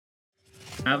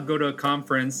I'll go to a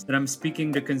conference that I'm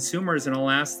speaking to consumers and I'll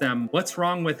ask them, what's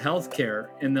wrong with healthcare?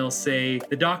 And they'll say,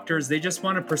 the doctors, they just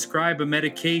want to prescribe a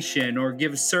medication or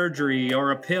give surgery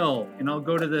or a pill. And I'll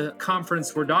go to the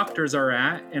conference where doctors are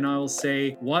at and I'll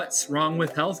say, what's wrong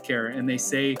with healthcare? And they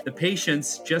say, the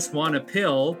patients just want a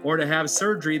pill or to have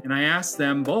surgery. And I ask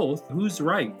them both, who's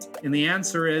right? And the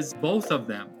answer is both of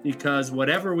them, because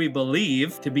whatever we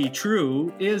believe to be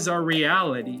true is our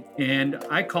reality. And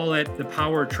I call it the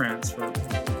power transfer.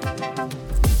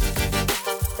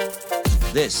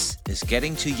 This is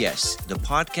Getting to Yes, the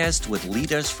podcast with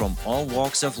leaders from all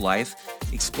walks of life,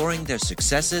 exploring their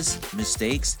successes,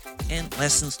 mistakes, and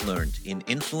lessons learned in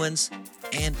influence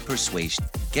and persuasion,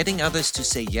 getting others to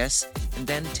say yes, and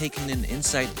then taking an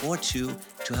insight or two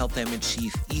to help them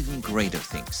achieve even greater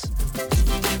things.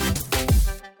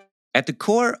 At the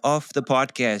core of the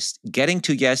podcast, Getting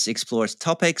to Yes explores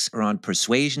topics around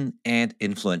persuasion and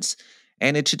influence.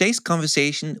 And in today's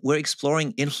conversation, we're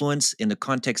exploring influence in the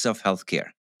context of healthcare.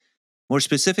 More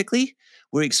specifically,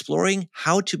 we're exploring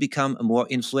how to become a more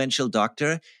influential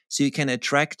doctor so you can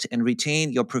attract and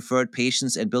retain your preferred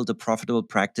patients and build a profitable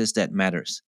practice that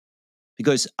matters.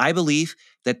 Because I believe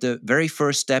that the very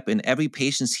first step in every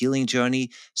patient's healing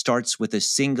journey starts with a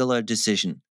singular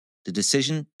decision, the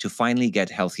decision to finally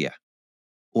get healthier,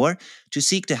 or to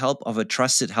seek the help of a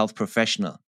trusted health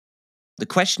professional. The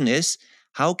question is,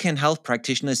 how can health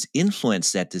practitioners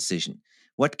influence that decision?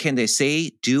 What can they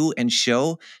say, do, and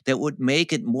show that would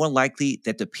make it more likely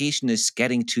that the patient is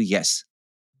getting to yes?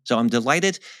 So I'm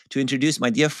delighted to introduce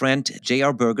my dear friend,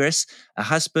 J.R. Burgess, a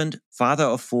husband, father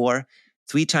of four,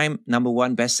 three-time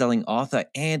 #1 best-selling author,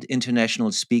 and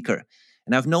international speaker.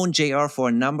 And I've known JR for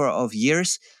a number of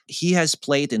years. He has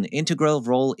played an integral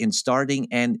role in starting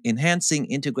and enhancing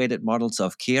integrated models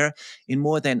of care in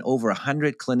more than over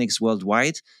 100 clinics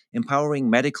worldwide,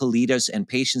 empowering medical leaders and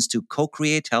patients to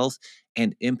co-create health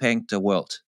and impact the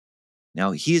world.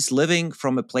 Now, he is living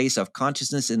from a place of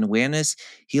consciousness and awareness,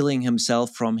 healing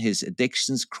himself from his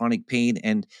addictions, chronic pain,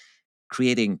 and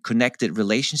creating connected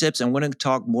relationships. I'm going to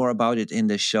talk more about it in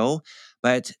the show,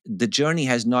 but the journey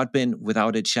has not been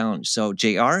without a challenge. So,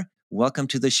 JR, welcome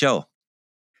to the show.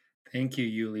 Thank you,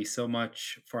 Yuli, so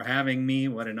much for having me.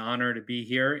 What an honor to be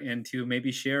here and to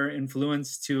maybe share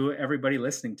influence to everybody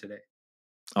listening today.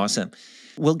 Awesome.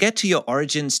 We'll get to your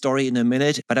origin story in a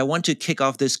minute, but I want to kick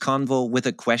off this convo with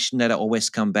a question that I always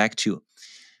come back to.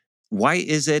 Why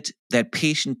is it that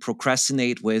patients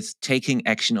procrastinate with taking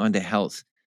action on their health?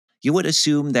 You would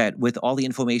assume that with all the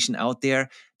information out there,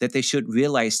 that they should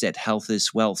realize that health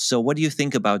is wealth. So what do you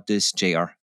think about this, JR?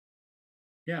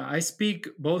 Yeah, I speak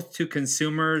both to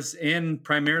consumers and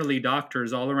primarily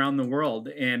doctors all around the world.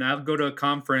 And I'll go to a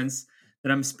conference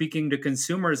that I'm speaking to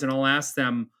consumers and I'll ask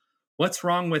them, what's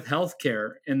wrong with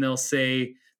healthcare? And they'll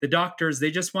say, the doctors, they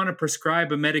just want to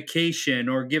prescribe a medication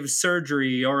or give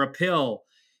surgery or a pill.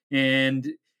 And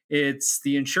it's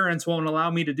the insurance won't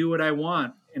allow me to do what I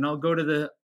want. And I'll go to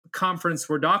the conference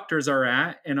where doctors are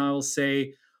at and I'll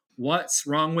say, what's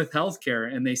wrong with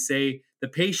healthcare? And they say, the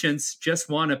patients just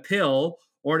want a pill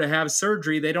or to have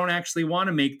surgery. They don't actually want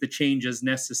to make the changes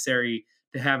necessary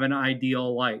to have an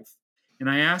ideal life. And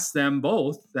I ask them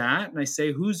both that, and I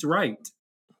say, who's right?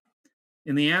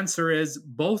 And the answer is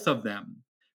both of them,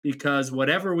 because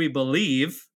whatever we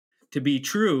believe to be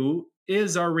true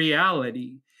is our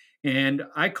reality. And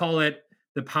I call it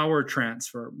the power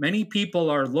transfer. Many people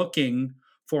are looking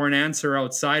for an answer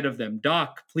outside of them.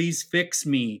 Doc, please fix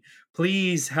me.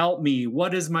 Please help me.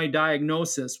 What is my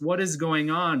diagnosis? What is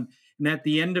going on? And at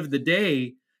the end of the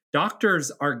day, doctors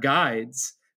are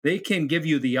guides. They can give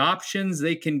you the options,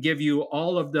 they can give you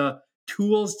all of the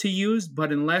tools to use,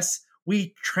 but unless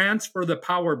we transfer the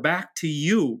power back to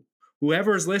you,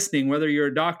 whoever's listening, whether you're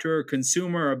a doctor, a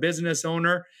consumer, or a business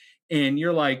owner, and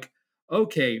you're like,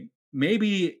 okay,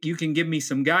 maybe you can give me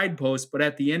some guideposts, but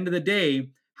at the end of the day,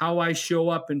 how I show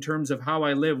up in terms of how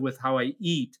I live with how I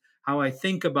eat, how I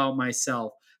think about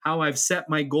myself, how I've set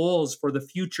my goals for the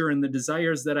future and the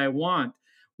desires that I want,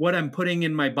 what I'm putting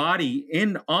in my body,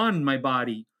 in on my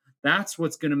body. That's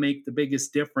what's going to make the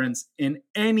biggest difference in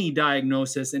any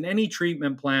diagnosis, in any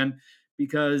treatment plan,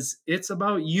 because it's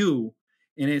about you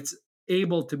and it's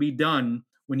able to be done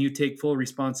when you take full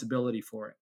responsibility for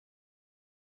it.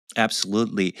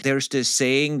 Absolutely. There's this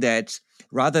saying that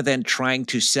rather than trying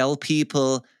to sell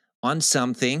people on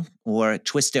something or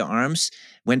twist their arms,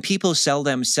 when people sell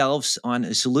themselves on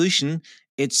a solution,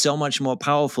 it's so much more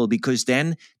powerful because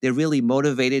then they're really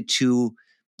motivated to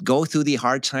go through the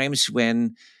hard times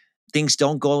when things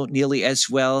don't go nearly as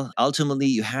well. Ultimately,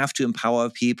 you have to empower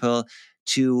people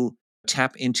to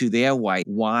tap into their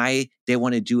why they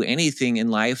want to do anything in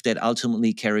life that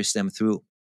ultimately carries them through.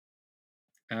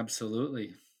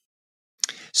 Absolutely.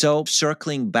 So,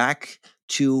 circling back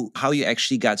to how you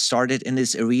actually got started in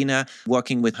this arena,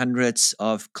 working with hundreds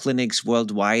of clinics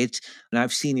worldwide, and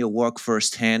I've seen your work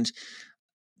firsthand.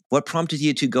 What prompted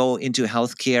you to go into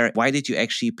healthcare? Why did you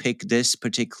actually pick this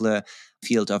particular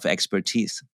field of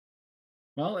expertise?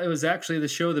 Well, it was actually the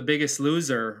show The Biggest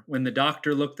Loser when the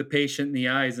doctor looked the patient in the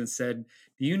eyes and said,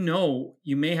 "Do you know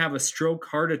you may have a stroke,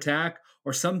 heart attack,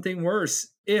 or something worse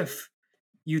if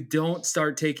you don't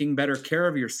start taking better care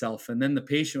of yourself?" And then the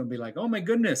patient would be like, "Oh my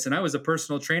goodness." And I was a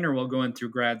personal trainer while going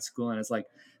through grad school. And it's like,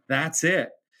 that's it.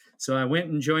 So I went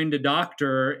and joined a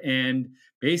doctor. And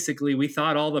basically, we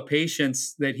thought all the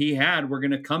patients that he had were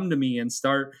going to come to me and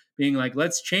start being like,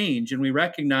 let's change. And we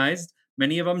recognized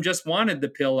many of them just wanted the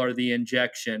pill or the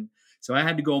injection. So I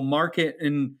had to go market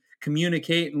and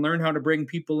communicate and learn how to bring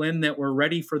people in that were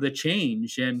ready for the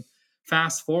change. And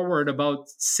fast forward about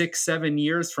 6 7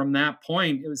 years from that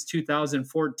point, it was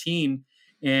 2014,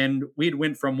 and we'd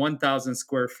went from 1,000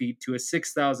 square feet to a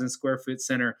 6,000 square foot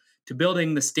center to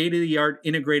building the state of the art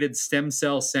integrated stem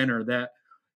cell center. That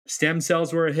stem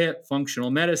cells were a hit, functional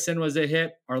medicine was a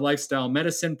hit, our lifestyle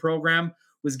medicine program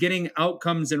was getting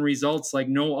outcomes and results like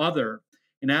no other.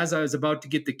 And as I was about to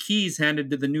get the keys handed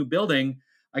to the new building,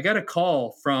 I got a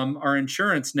call from our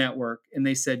insurance network, and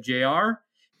they said, "JR,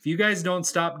 if you guys don't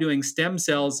stop doing stem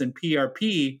cells and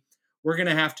PRP, we're going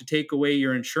to have to take away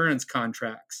your insurance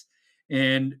contracts."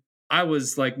 And I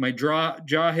was like, my jaw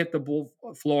hit the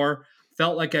floor,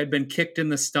 felt like I'd been kicked in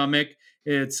the stomach.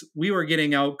 We were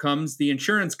getting outcomes. The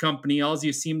insurance company, all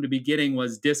you seemed to be getting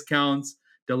was discounts,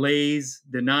 delays,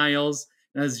 denials.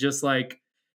 And I was just like,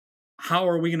 how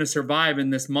are we going to survive in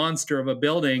this monster of a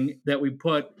building that we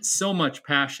put so much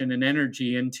passion and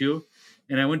energy into?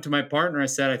 And I went to my partner. I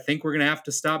said, I think we're going to have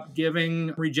to stop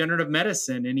giving regenerative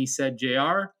medicine. And he said,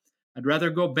 JR, I'd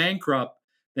rather go bankrupt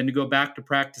than to go back to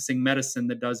practicing medicine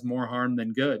that does more harm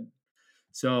than good.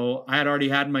 So I had already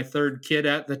had my third kid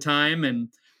at the time and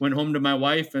went home to my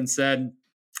wife and said,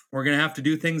 we're going to have to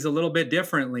do things a little bit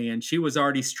differently. And she was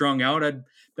already strung out. I'd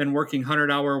been working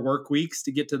 100-hour work weeks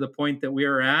to get to the point that we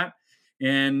were at.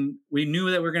 And we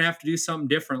knew that we are going to have to do something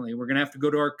differently. We're going to have to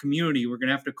go to our community. We're going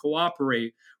to have to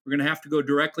cooperate. We're going to have to go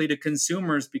directly to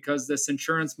consumers because this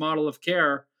insurance model of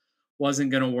care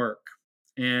wasn't going to work.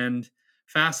 And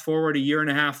fast forward a year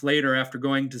and a half later, after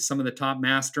going to some of the top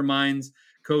masterminds,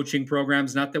 coaching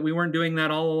programs, not that we weren't doing that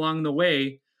all along the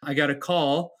way, I got a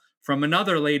call from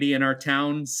another lady in our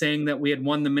town saying that we had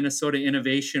won the Minnesota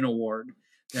Innovation Award,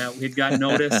 that we had got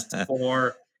noticed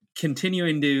for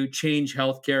continuing to change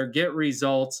healthcare, get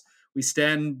results. We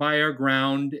stand by our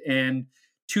ground. And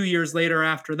 2 years later,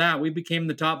 after that, we became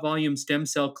the top volume stem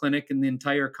cell clinic in the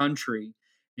entire country.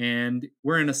 And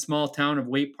we're in a small town of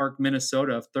Waite Park,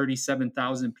 Minnesota, of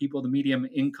 37,000 people, the median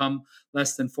income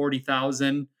less than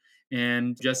 40,000,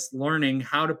 and just learning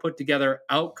how to put together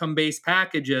outcome based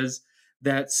packages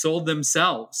that sold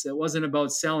themselves. It wasn't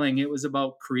about selling, it was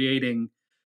about creating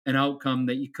an outcome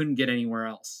that you couldn't get anywhere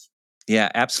else. Yeah,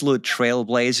 absolute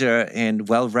trailblazer and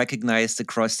well recognized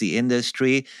across the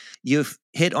industry. You've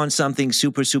hit on something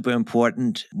super, super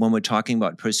important when we're talking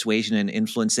about persuasion and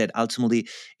influence, that ultimately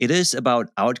it is about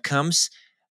outcomes,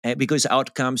 because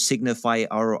outcomes signify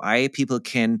ROI. People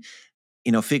can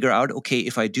figure out, okay,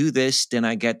 if I do this, then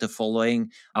I get the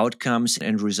following outcomes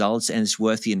and results, and it's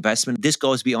worth the investment. This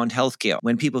goes beyond healthcare.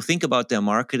 When people think about their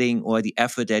marketing or the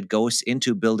effort that goes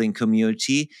into building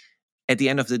community, at the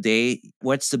end of the day,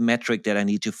 what's the metric that I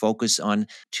need to focus on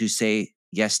to say,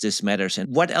 yes, this matters?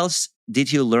 And what else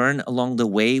did you learn along the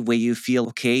way where you feel,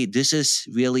 okay, this is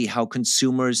really how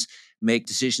consumers make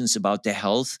decisions about their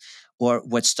health, or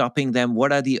what's stopping them?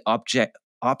 What are the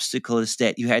obstacles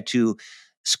that you had to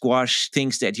squash,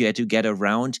 things that you had to get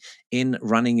around in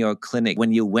running your clinic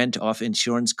when you went off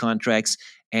insurance contracts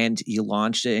and you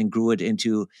launched it and grew it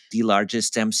into the largest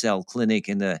stem cell clinic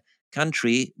in the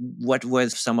country? What were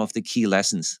some of the key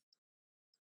lessons?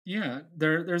 Yeah,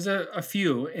 there's a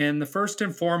few. And the first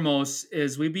and foremost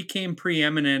is we became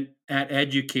preeminent at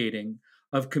educating,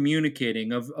 of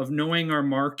communicating, of knowing our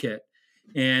market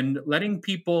and letting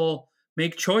people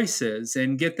make choices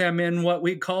and get them in what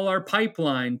we call our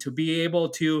pipeline to be able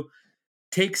to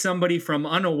take somebody from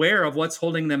unaware of what's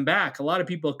holding them back. A lot of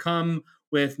people come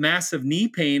with massive knee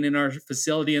pain in our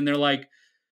facility and they're like,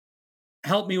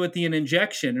 help me with an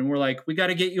injection. And we're like, we got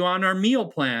to get you on our meal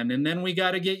plan. And then we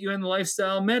got to get you in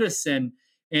lifestyle medicine.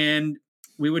 And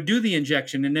we would do the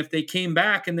injection. And if they came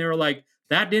back and they were like,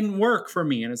 That didn't work for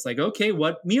me. And it's like, okay,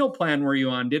 what meal plan were you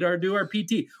on? Did I do our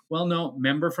PT? Well, no,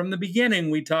 remember from the beginning,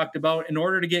 we talked about in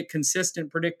order to get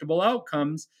consistent, predictable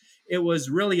outcomes, it was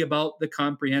really about the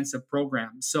comprehensive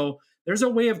program. So there's a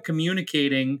way of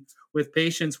communicating with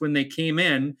patients when they came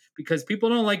in, because people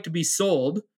don't like to be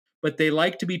sold, but they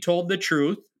like to be told the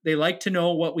truth. They like to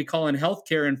know what we call in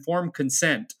healthcare informed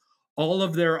consent, all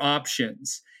of their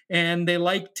options. And they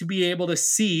like to be able to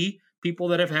see people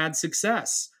that have had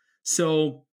success.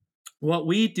 So what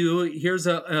we do, here's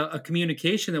a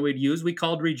communication that we'd use, we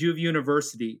called Rejuve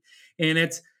University. And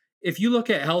it's, if you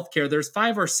look at healthcare, there's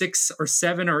 5 or 6 or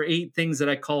 7 or 8 things that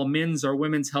I call men's or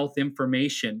women's health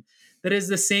information that is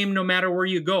the same no matter where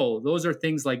you go. Those are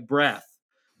things like breath,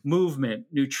 movement,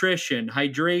 nutrition,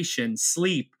 hydration,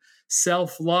 sleep,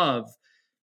 self-love,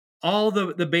 all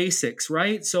the basics,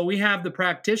 right? So we have the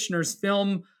practitioners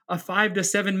film a 5 to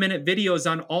 7 minute videos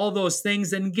on all those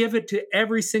things and give it to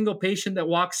every single patient that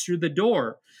walks through the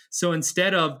door. So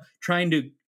instead of trying to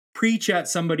preach at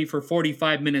somebody for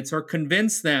 45 minutes or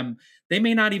convince them, they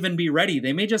may not even be ready.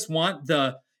 They may just want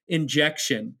the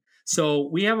injection. So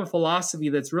we have a philosophy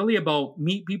that's really about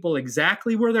meet people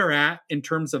exactly where they're at in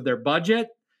terms of their budget,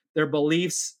 their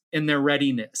beliefs, and their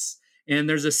readiness. And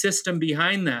there's a system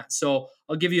behind that. So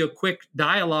I'll give you a quick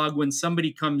dialogue when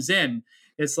somebody comes in.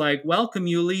 It's like, welcome,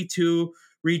 Yuli, to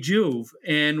Rejuve.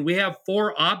 And we have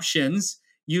 4 options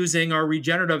using our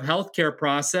regenerative healthcare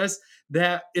process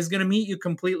that is going to meet you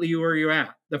completely where you're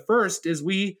at. The first is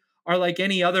we are like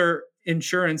any other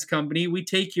insurance company, we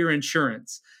take your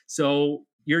insurance. So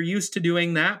you're used to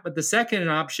doing that. But the second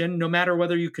option, no matter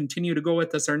whether you continue to go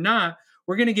with us or not,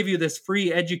 we're going to give you this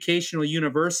free educational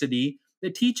university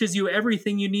that teaches you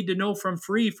everything you need to know from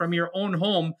free from your own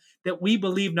home, that we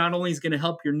believe not only is going to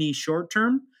help your knee short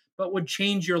term, but would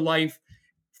change your life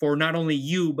for not only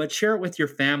you, but share it with your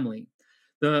family.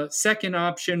 The second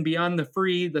option beyond the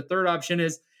free, the third option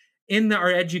is in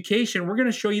our education, we're going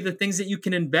to show you the things that you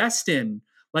can invest in,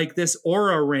 like this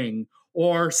Aura ring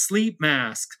or sleep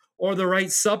masks or the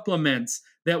right supplements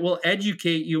that will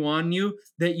educate you on you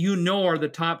that you know are the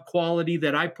top quality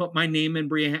that I put my name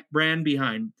and brand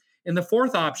behind. And the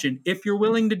fourth option, if you're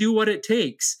willing to do what it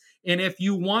takes, and if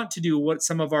you want to do what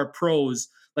some of our pros,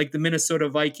 like the Minnesota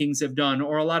Vikings, have done,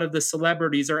 or a lot of the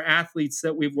celebrities or athletes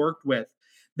that we've worked with,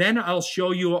 then I'll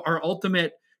show you our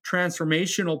ultimate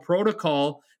transformational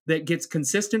protocol that gets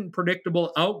consistent and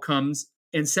predictable outcomes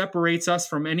and separates us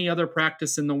from any other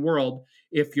practice in the world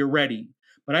if you're ready.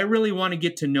 But I really want to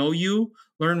get to know you,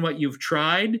 learn what you've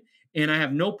tried, and I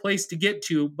have no place to get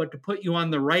to but to put you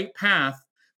on the right path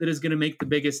that is going to make the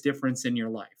biggest difference in your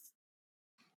life.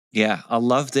 Yeah, I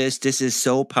love this. This is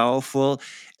so powerful.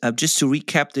 Just to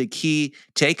recap the key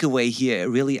takeaway here,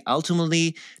 really,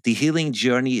 ultimately, the healing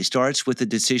journey starts with the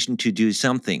decision to do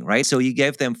something, right? So you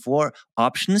gave them 4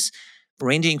 options,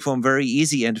 ranging from very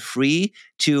easy and free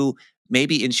to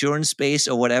maybe insurance based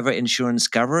or whatever insurance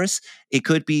covers. It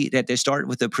could be that they start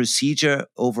with a procedure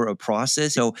over a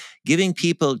process. So giving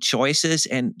people choices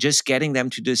and just getting them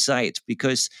to decide,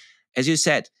 because as you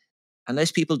said,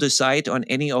 unless people decide on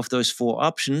any of those 4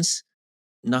 options,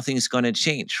 nothing's going to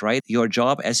change, right? Your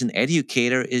job as an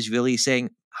educator is really saying,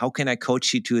 how can I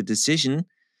coach you to a decision?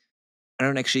 I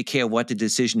don't actually care what the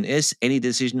decision is. Any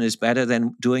decision is better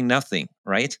than doing nothing,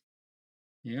 right?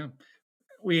 Yeah.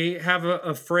 We have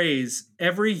a phrase,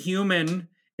 every human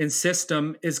and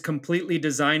system is completely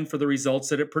designed for the results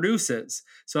that it produces.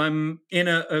 So I'm in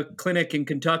a clinic in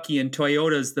Kentucky, and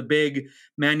Toyota's the big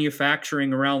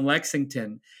manufacturing around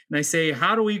Lexington. And I say,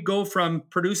 how do we go from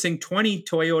producing 20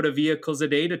 Toyota vehicles a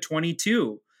day to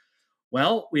 22?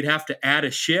 Well, we'd have to add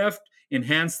a shift,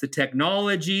 enhance the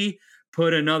technology,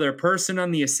 put another person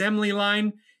on the assembly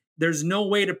line. There's no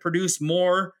way to produce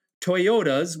more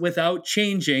Toyotas without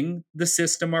changing the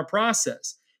system or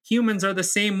process. Humans are the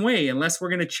same way, unless we're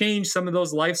going to change some of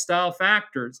those lifestyle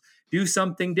factors, do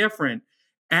something different,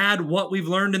 add what we've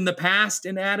learned in the past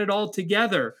and add it all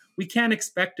together. We can't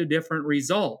expect a different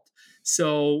result.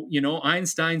 So,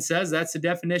 Einstein says that's the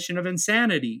definition of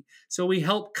insanity. So we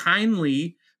help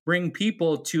kindly bring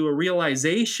people to a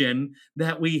realization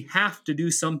that we have to do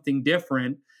something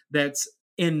different that's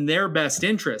in their best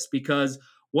interest. Because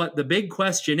what the big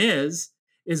question is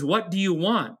what do you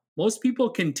want? Most people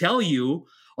can tell you,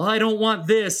 oh, I don't want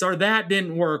this, or that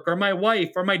didn't work, or my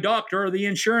wife, or my doctor, or the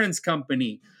insurance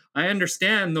company. I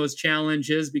understand those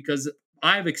challenges because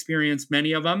I've experienced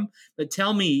many of them. But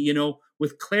tell me,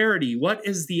 with clarity, what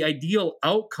is the ideal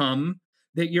outcome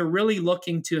that you're really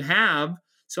looking to have,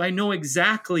 so I know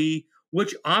exactly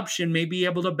which option may be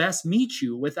able to best meet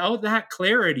you. Without that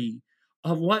clarity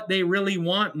of what they really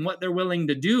want and what they're willing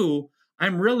to do,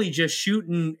 I'm really just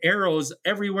shooting arrows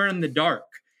everywhere in the dark.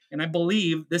 And I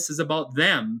believe this is about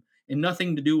them and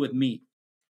nothing to do with me.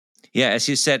 Yeah, as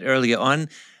you said earlier on,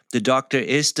 the doctor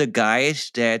is the guide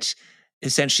that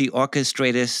essentially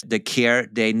orchestrates the care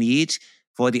they need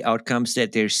for the outcomes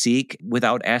that they seek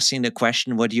without asking the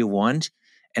question, what do you want?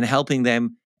 And helping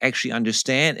them actually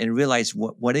understand and realize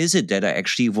what is it that I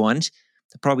actually want.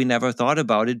 They probably never thought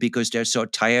about it because they're so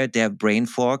tired, they have brain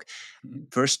fog.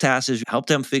 First task is help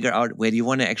them figure out where do you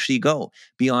want to actually go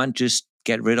beyond just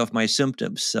get rid of my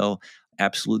symptoms. So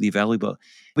absolutely valuable.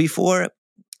 Before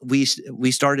we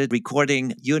started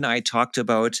recording, you and I talked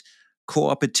about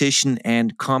co-opetition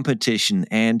and competition,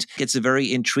 and it's a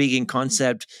very intriguing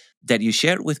concept that you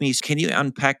shared with me. Can you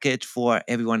unpack it for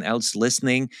everyone else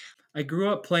listening? I grew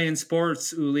up playing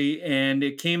sports, Uli, and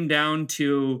it came down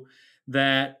to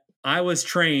that I was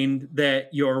trained that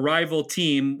your rival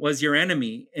team was your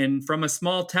enemy. And from a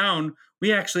small town,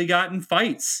 we actually got in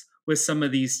fights with some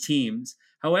of these teams.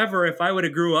 However, if I would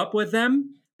have grew up with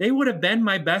them, they would have been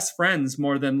my best friends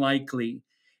more than likely.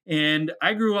 And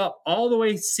I grew up all the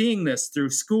way seeing this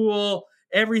through school.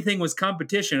 Everything was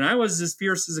competition. I was as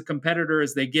fierce as a competitor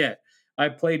as they get. I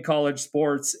played college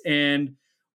sports, and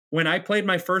when I played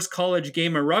my first college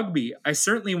game of rugby, I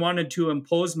certainly wanted to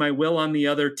impose my will on the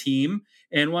other team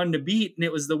and wanted to beat. And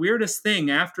it was the weirdest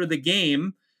thing. After the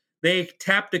game, they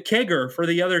tapped a kegger for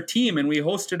the other team and we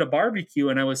hosted a barbecue.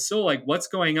 And I was so like, what's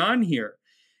going on here?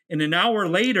 And an hour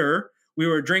later, we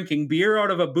were drinking beer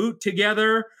out of a boot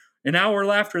together. An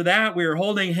hour after that, we were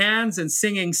holding hands and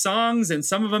singing songs, and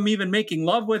some of them even making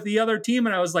love with the other team.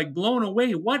 And I was like blown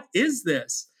away. What is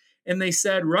this? And they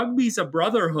said rugby's a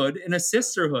brotherhood and a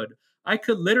sisterhood. I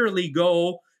could literally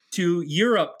go to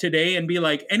Europe today and be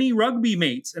like, any rugby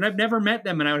mates? And I've never met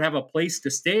them, and I would have a place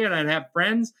to stay and I'd have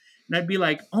friends. And I'd be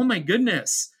like, oh my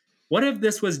goodness, what if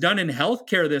this was done in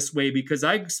healthcare this way? Because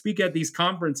I speak at these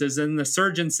conferences and the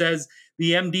surgeon says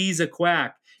the MD's a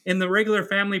quack. In the regular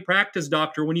family practice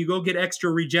doctor, when you go get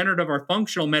extra regenerative or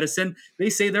functional medicine, they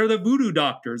say they're the voodoo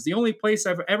doctors. The only place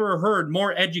I've ever heard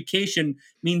more education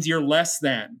means you're less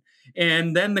than.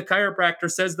 And then the chiropractor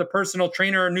says the personal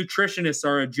trainer or nutritionists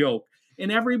are a joke.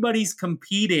 And everybody's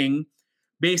competing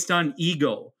based on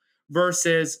ego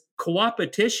versus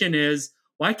co-opetition is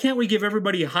why can't we give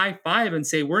everybody a high five and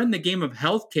say we're in the game of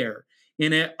healthcare?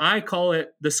 In it, I call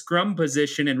it the scrum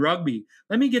position in rugby.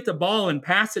 Let me get the ball and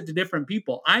pass it to different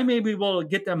people. I may be able to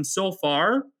get them so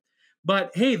far,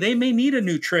 but hey, they may need a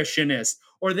nutritionist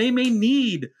or they may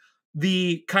need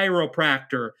the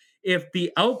chiropractor. If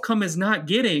the outcome is not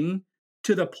getting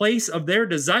to the place of their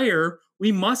desire,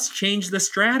 we must change the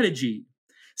strategy.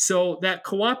 So that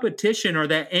co-opetition or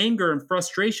that anger and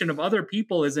frustration of other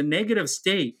people is a negative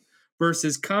state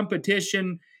versus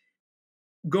competition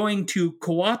going to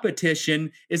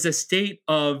co-opetition is a state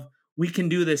of we can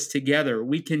do this together.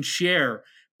 We can share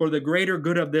for the greater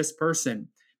good of this person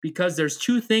because there's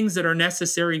two things that are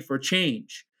necessary for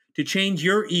change. To change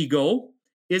your ego,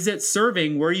 is it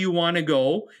serving where you want to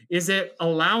go? Is it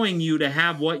allowing you to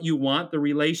have what you want, the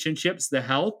relationships, the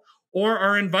health, or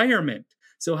our environment?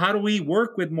 So how do we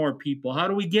work with more people? How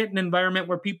do we get an environment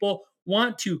where people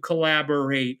want to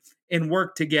collaborate and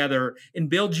work together and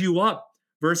build you up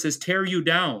versus tear you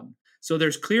down? So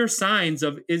there's clear signs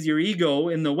of is your ego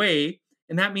in the way,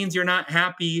 and that means you're not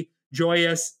happy,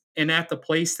 joyous, and at the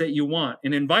place that you want.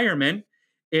 An environment,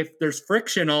 if there's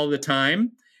friction all the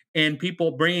time and people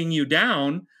bringing you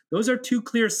down, those are two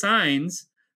clear signs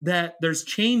that there's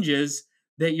changes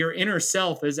that your inner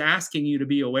self is asking you to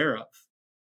be aware of.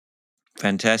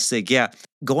 Fantastic. Yeah.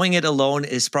 Going it alone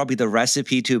is probably the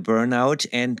recipe to burnout,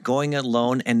 and going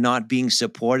alone and not being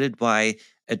supported by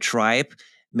a tribe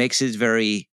makes it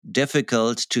very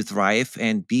difficult to thrive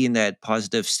and be in that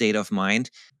positive state of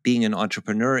mind. Being an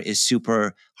entrepreneur is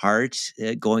super hard,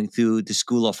 going through the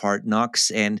school of hard knocks.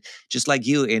 And just like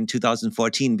you in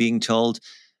 2014, being told,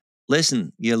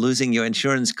 listen, you're losing your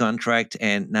insurance contract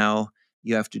and now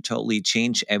you have to totally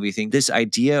change everything. This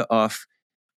idea of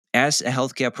as a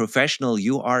healthcare professional,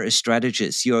 you are a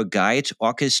strategist, you're a guide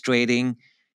orchestrating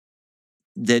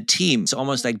the team. It's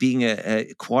almost like being a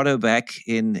quarterback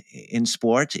in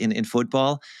sport, in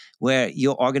football, where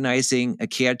you're organizing a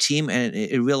care team and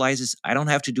it realizes I don't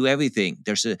have to do everything.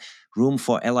 There's a room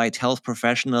for allied health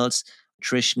professionals,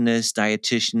 nutritionists,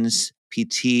 dietitians,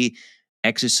 PT,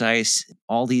 exercise,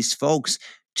 all these folks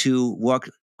to work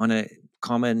on a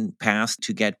common path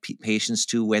to get patients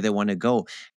to where they want to go.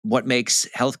 What makes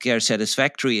healthcare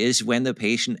satisfactory is when the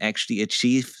patient actually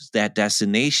achieves that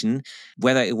destination,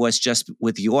 whether it was just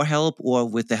with your help or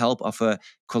with the help of a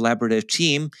collaborative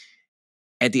team.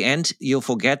 At the end, you'll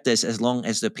forget this as long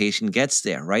as the patient gets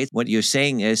there, right? What you're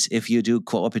saying is if you do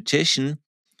co-opetition,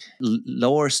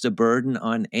 lowers the burden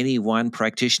on any one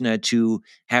practitioner to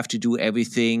have to do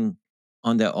everything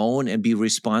on their own and be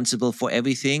responsible for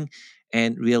everything,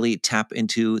 and really tap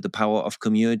into the power of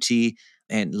community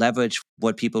and leverage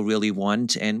what people really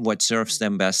want and what serves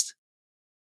them best.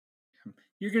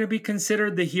 You're going to be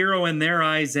considered the hero in their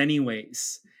eyes,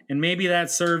 anyways. And maybe that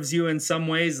serves you in some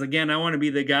ways. Again, I want to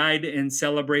be the guide and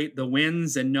celebrate the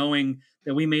wins and knowing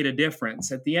that we made a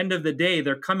difference. At the end of the day,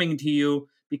 they're coming to you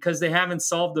because they haven't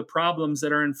solved the problems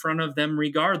that are in front of them,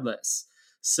 regardless.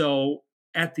 So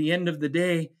at the end of the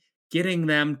day, getting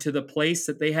them to the place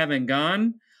that they haven't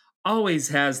gone always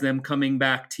has them coming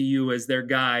back to you as their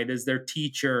guide, as their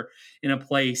teacher in a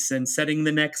place, and setting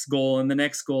the next goal and the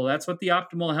next goal. That's what the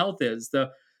optimal health is. The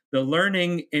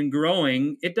learning and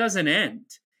growing, it doesn't end.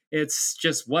 It's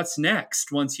just what's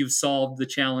next once you've solved the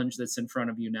challenge that's in front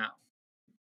of you now.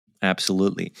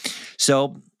 Absolutely.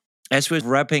 So, as we're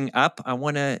wrapping up, I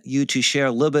want you to share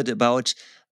a little bit about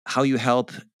how you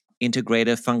help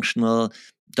integrative functional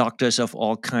doctors of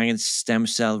all kinds, stem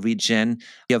cell regen.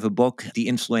 You have a book, The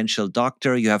Influential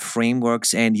Doctor, you have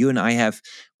frameworks, and you and I have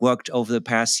worked over the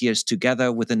past years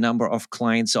together with a number of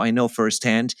clients. So I know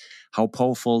firsthand how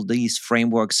powerful these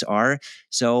frameworks are.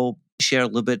 So share a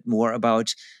little bit more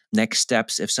about next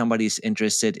steps if somebody's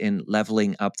interested in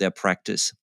leveling up their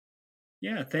practice.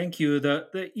 Yeah, thank you.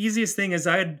 The easiest thing is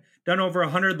I had done over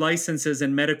 100 licenses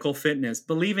in medical fitness,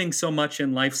 believing so much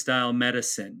in lifestyle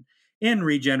medicine, in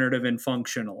regenerative and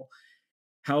functional.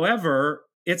 However,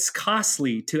 it's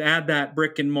costly to add that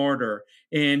brick and mortar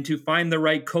and to find the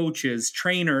right coaches,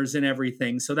 trainers, and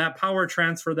everything. So, that power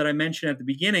transfer that I mentioned at the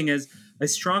beginning is I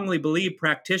strongly believe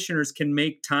practitioners can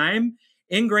make time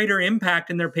and greater impact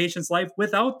in their patient's life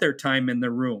without their time in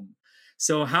the room.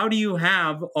 So, how do you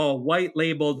have a white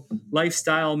labeled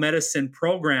lifestyle medicine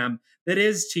program that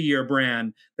is to your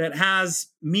brand, that has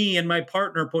me and my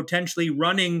partner potentially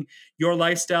running your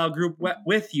lifestyle group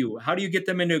with you? How do you get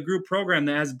them into a group program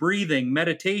that has breathing,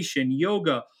 meditation,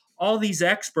 yoga, all these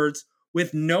experts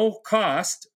with no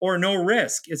cost or no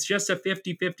risk? It's just a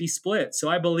 50-50 split. So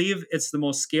I believe it's the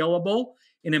most scalable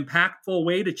and impactful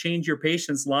way to change your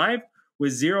patient's life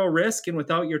with zero risk and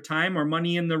without your time or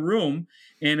money in the room.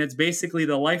 And it's basically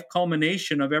the life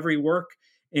culmination of every work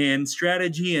and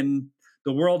strategy and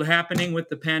the world happening with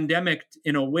the pandemic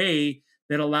in a way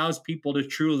that allows people to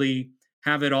truly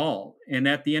have it all. And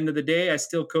at the end of the day, I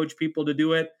still coach people to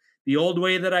do it the old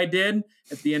way that I did.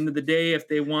 At the end of the day, if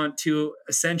they want to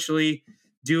essentially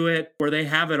do it where they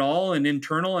have it all and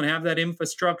internal and have that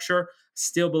infrastructure,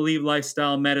 still believe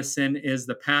lifestyle medicine is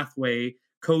the pathway.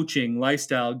 Coaching,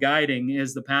 lifestyle guiding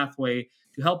is the pathway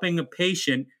to helping a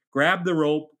patient grab the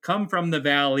rope, come from the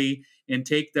valley, and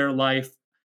take their life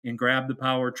and grab the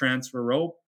power transfer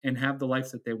rope and have the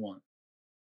life that they want.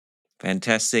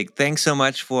 Fantastic. Thanks so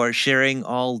much for sharing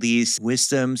all these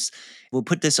wisdoms. We'll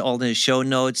put this all in the show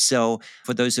notes. So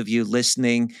for those of you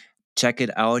listening, check it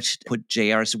out. Put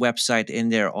JR's website in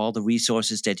there, all the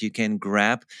resources that you can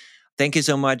grab. Thank you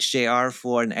so much, JR,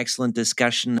 for an excellent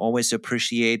discussion. Always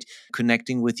appreciate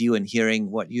connecting with you and hearing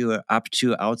what you are up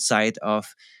to outside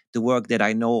of the work that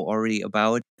I know already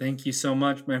about. Thank you so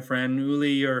much, my friend.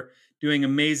 Uli, you're doing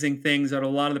amazing things. Out of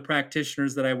a lot of the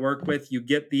practitioners that I work with, you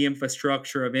get the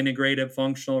infrastructure of integrative,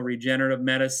 functional, regenerative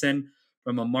medicine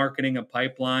from a marketing, a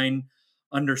pipeline,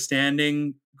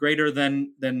 understanding greater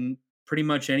than pretty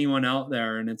much anyone out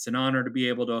there. And it's an honor to be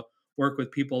able to work with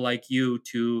people like you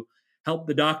to help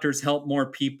the doctors help more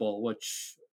people,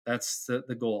 which that's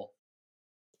the goal.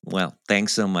 Well,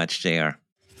 thanks so much, JR.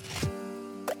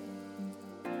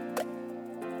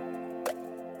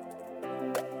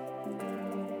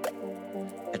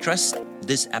 I trust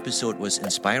this episode was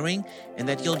inspiring and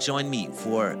that you'll join me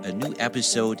for a new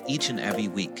episode each and every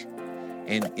week.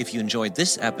 And if you enjoyed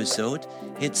this episode,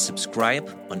 hit subscribe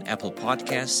on Apple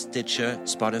Podcasts, Stitcher,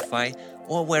 Spotify,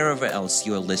 or wherever else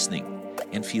you're listening.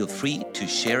 And feel free to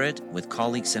share it with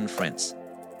colleagues and friends.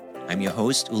 I'm your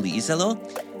host, Uli Isalo.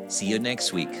 See you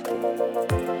next week.